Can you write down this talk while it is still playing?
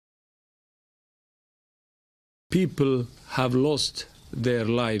people have lost their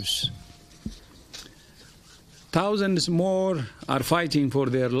lives. Thousands more are fighting for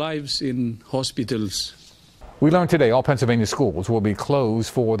their lives in hospitals. We learned today all Pennsylvania schools will be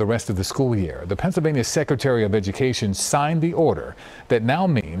closed for the rest of the school year. The Pennsylvania Secretary of Education signed the order that now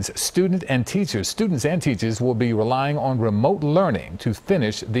means students and teachers will be relying on remote learning to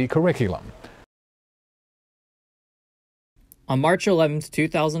finish the curriculum. On March 11,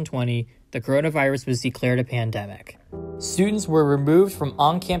 2020, the coronavirus was declared a pandemic. Students were removed from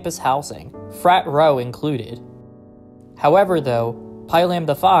on-campus housing, frat row included. However, though, Pilam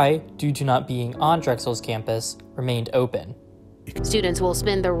Phi, due to not being on Drexel's campus, remained open. Students will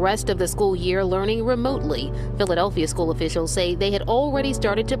spend the rest of the school year learning remotely. Philadelphia school officials say they had already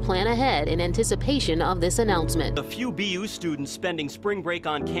started to plan ahead in anticipation of this announcement. A few BU students spending spring break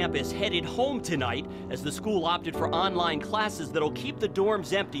on campus headed home tonight as the school opted for online classes that'll keep the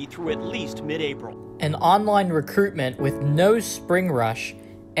dorms empty through at least mid-April. An online recruitment with no spring rush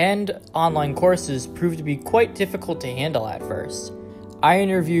and online courses proved to be quite difficult to handle at first. I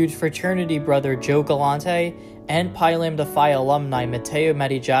interviewed fraternity brother Joe Galante and Pilam Phi alumni Matteo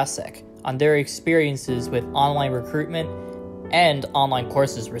Medijacek on their experiences with online recruitment and online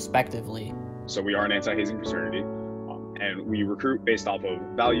courses respectively. So we are an anti-hazing fraternity, and we recruit based off of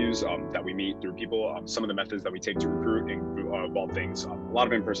values that we meet through people. Some of the methods that we take to recruit involve things, a lot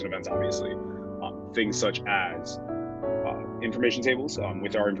of in-person events obviously, things such as information tables.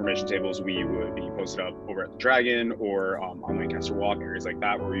 With our information tables, we would be posted up over at the Dragon or on Lancaster Walk, areas like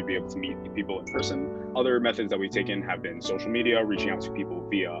that, where we'd be able to meet people in person. Other methods that we've taken have been social media, reaching out to people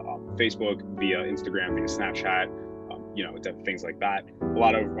via Facebook, via Instagram, via Snapchat, things like that. A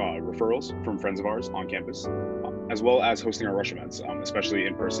lot of referrals from friends of ours on campus, as well as hosting our rush events, especially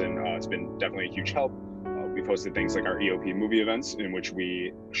in person. It's been definitely a huge help. We've hosted things like our EOP movie events, in which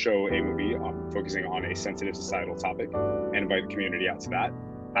we show a movie focusing on a sensitive societal topic and invite the community out to that.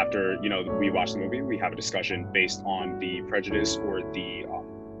 After we watch the movie, we have a discussion based on the prejudice or the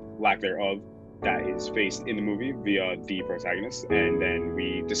lack thereof that is faced in the movie via the protagonist, and then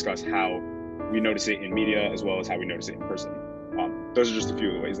we discuss how we notice it in media as well as how we notice it in person. Those are just a few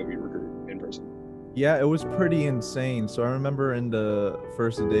of the ways that we recruit in person. Yeah, it was pretty insane. So I remember in the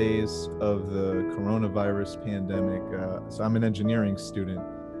first days of the coronavirus pandemic, so I'm an engineering student.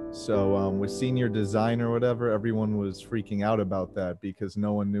 So with senior design or whatever, everyone was freaking out about that because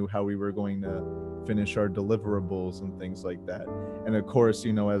no one knew how we were going to finish our deliverables and things like that. And of course,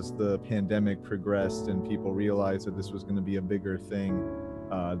 as the pandemic progressed and people realized that this was going to be a bigger thing,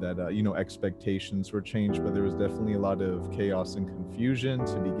 that expectations were changed, but there was definitely a lot of chaos and confusion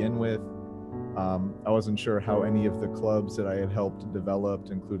to begin with. I wasn't sure how any of the clubs that I had helped develop,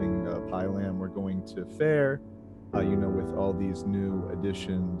 including Pilam, were going to fare, with all these new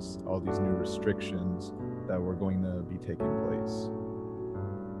additions, all these new restrictions that were going to be taking place.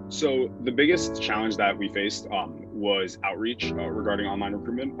 So the biggest challenge that we faced was outreach regarding online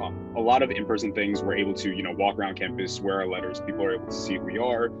recruitment. A lot of in-person things we're able to, walk around campus, wear our letters, people are able to see who we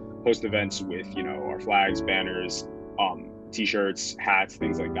are, host events with, our flags, banners, t-shirts, hats,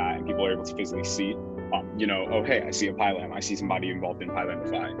 things like that, and people are able to physically see, oh, hey, I see a Pilam, I see somebody involved in Pilam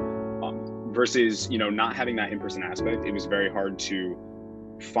Phi. Versus, not having that in-person aspect, it was very hard to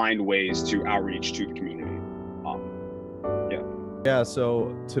find ways to outreach to the community. Yeah,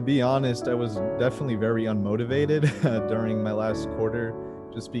 so to be honest, I was definitely very unmotivated during my last quarter,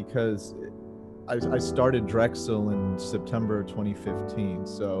 just because I started Drexel in September 2015,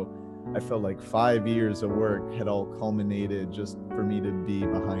 so I felt like 5 years of work had all culminated just for me to be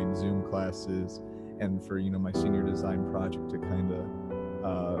behind Zoom classes and for, my senior design project to kind of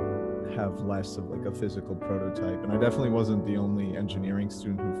have less of like a physical prototype. And I definitely wasn't the only engineering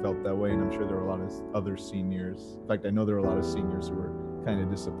student who felt that way, and I'm sure there were a lot of other seniors. In fact, I know there were a lot of seniors who were kind of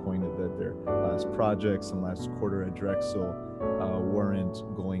disappointed that their last projects and last quarter at Drexel weren't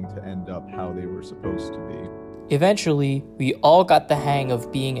going to end up how they were supposed to be. Eventually, we all got the hang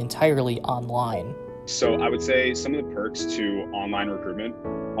of being entirely online. So I would say some of the perks to online recruitment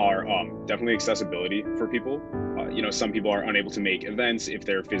are definitely accessibility for people. Some people are unable to make events if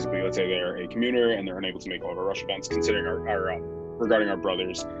they're physically, let's say they're a commuter and they're unable to make all of our rush events, considering regarding our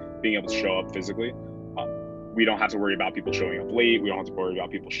brothers being able to show up physically. We don't have to worry about people showing up late. We don't have to worry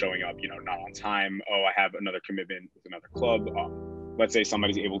about people showing up, not on time. Oh, I have another commitment with another club. Let's say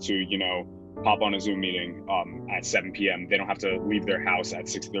somebody's able to, pop on a Zoom meeting at 7 p.m. They don't have to leave their house at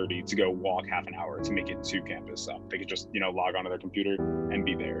 6:30 to go walk half an hour to make it to campus. They could just, log onto their computer and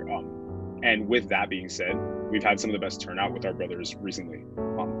be there. And with that being said, we've had some of the best turnout with our brothers recently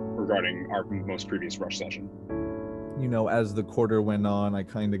regarding our most previous rush session. As the quarter went on, I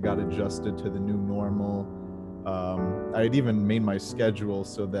kind of got adjusted to the new normal. I had even made my schedule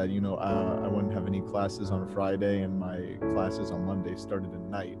so that, you know, I wouldn't have any classes on Friday and my classes on Monday started at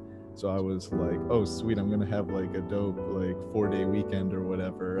night. So I was like, oh, sweet, I'm going to have like a dope, like 4-day weekend or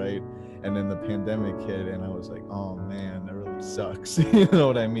whatever, right? And then the pandemic hit and I was like, oh man, that really sucks. You know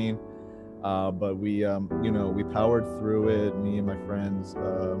what I mean? But we, you know, we powered through it, me and my friends,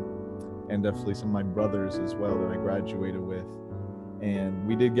 and definitely some of my brothers as well that I graduated with. And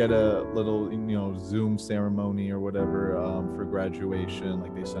we did get a little, you know, Zoom ceremony or whatever for graduation.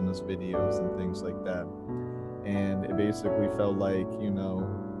 Like they sent us videos and things like that. And it basically felt like, you know,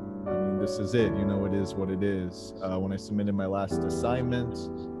 I mean, this is it. You know, it is what it is. When I submitted my last assignment,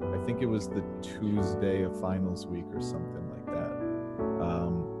 I think it was the Tuesday of finals week or something like that,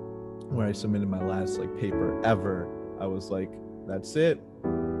 where I submitted my last like paper ever. I was like, that's it.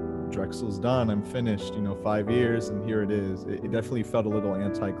 Drexel's done. I'm finished, you know, 5 years and here it is. It definitely felt a little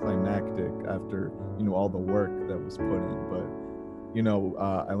anticlimactic after, you know, all the work that was put in. But, you know,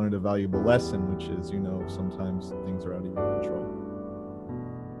 I learned a valuable lesson, which is, you know, sometimes things are out of your control.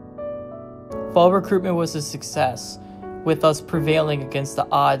 Fall recruitment was a success, with us prevailing against the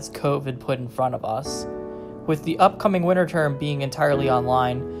odds COVID put in front of us. With the upcoming winter term being entirely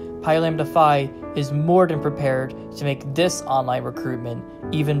online, Pi Lambda Phi is more than prepared to make this online recruitment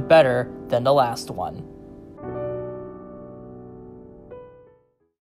even better than the last one.